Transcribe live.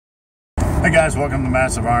Hey guys, welcome to the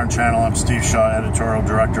Massive Iron Channel. I'm Steve Shaw, Editorial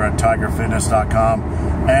Director at TigerFitness.com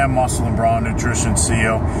and Muscle and Brawn Nutrition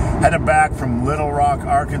CEO. Headed back from Little Rock,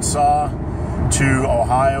 Arkansas to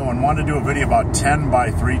Ohio and wanted to do a video about 10 by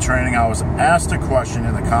 3 training. I was asked a question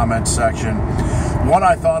in the comments section what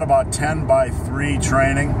I thought about 10 by 3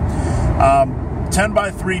 training. 10 by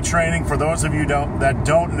 3 training, for those of you that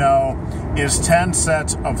don't know, is 10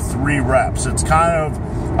 sets of 3 reps. It's kind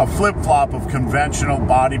of a flip-flop of conventional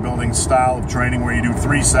bodybuilding style of training where you do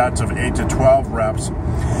 3 sets of 8 to 12 reps.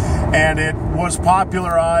 And it was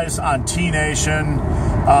popularized on T-Nation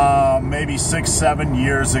maybe 6-7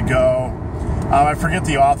 years ago. I forget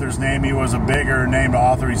the author's name. He was a bigger named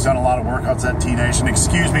author. He's done a lot of workouts at T-Nation.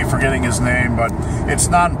 Excuse me for getting his name, but it's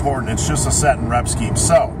not important. It's just a set and rep scheme.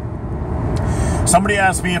 So, somebody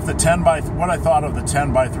asked me if what I thought of the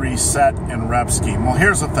 10 by 3 set and rep scheme. Well,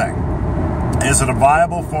 here's the thing. Is it a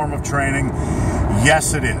viable form of training?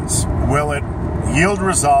 Yes, it is. Will it yield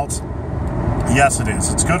results? Yes, it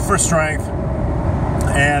is. It's good for strength,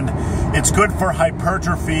 and it's good for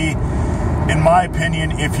hypertrophy, in my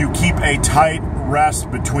opinion, if you keep a tight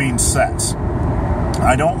rest between sets.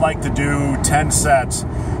 I don't like to do 10 sets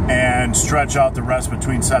and stretch out the rest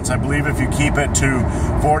between sets. I believe if you keep it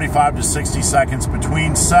to 45 to 60 seconds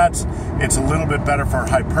between sets, it's a little bit better for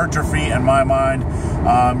hypertrophy in my mind.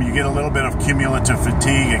 You get a little bit of cumulative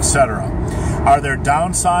fatigue, etc. Are there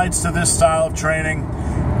downsides to this style of training?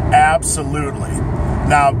 Absolutely.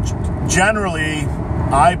 Now, generally,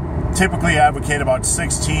 I typically advocate about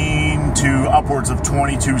 16 to upwards of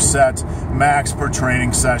 22 sets max per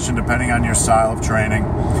training session, depending on your style of training.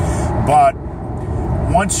 But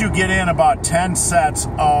once you get in about 10 sets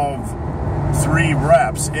of 3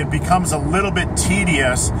 reps, it becomes a little bit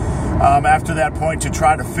tedious after that point to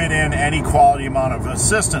try to fit in any quality amount of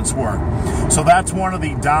assistance work. So that's one of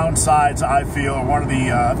the downsides, I feel, or one of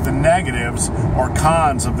the negatives or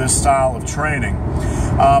cons of this style of training.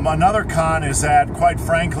 Another con is that, quite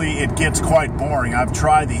frankly, it gets quite boring. I've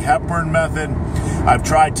tried the Hepburn method, I've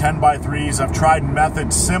tried 10 by 3s, I've tried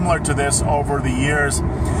methods similar to this over the years,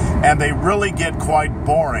 and they really get quite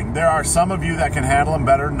boring. There are some of you that can handle them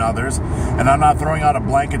better than others, and I'm not throwing out a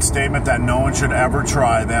blanket statement that no one should ever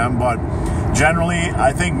try them, but generally,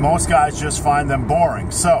 I think most guys just find them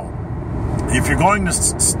boring. So, if you're going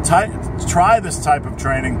to try this type of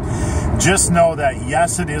training, just know that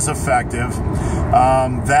yes, it is effective,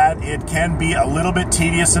 that it can be a little bit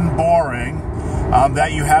tedious and boring,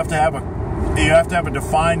 that you have to have a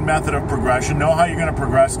defined method of progression, know how you're going to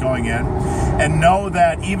progress going in, and know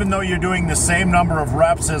that even though you're doing the same number of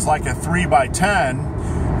reps as like a 3 by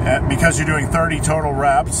 10, because you're doing 30 total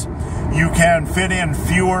reps, you can fit in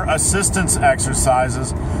fewer assistance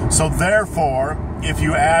exercises. So therefore, if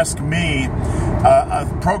you ask me,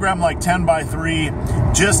 a program like 10 by 3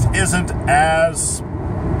 just isn't as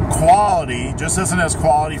quality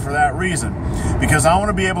for that reason, because I want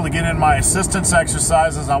to be able to get in my assistance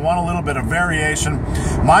exercises. I want a little bit of variation.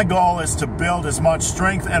 My goal is to build as much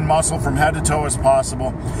strength and muscle from head to toe as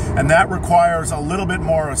possible, and that requires a little bit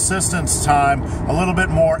more assistance time, a little bit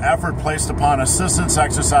more effort placed upon assistance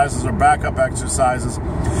exercises or backup exercises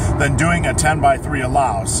than doing a 10 by 3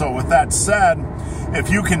 allows. So with that said, if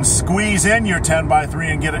you can squeeze in your 10 by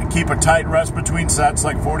 3 and keep a tight rest between sets,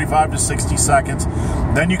 like 45 to 60 seconds,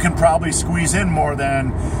 then you can probably squeeze in more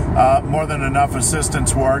than enough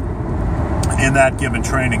assistance work in that given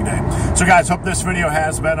training day. So guys, hope this video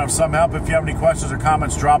has been of some help. If you have any questions or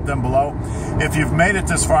comments, drop them below. If you've made it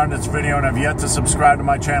this far in this video and have yet to subscribe to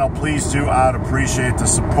my channel, please do. I'd appreciate the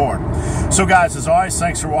support. So guys, as always,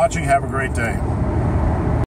 thanks for watching. Have a great day.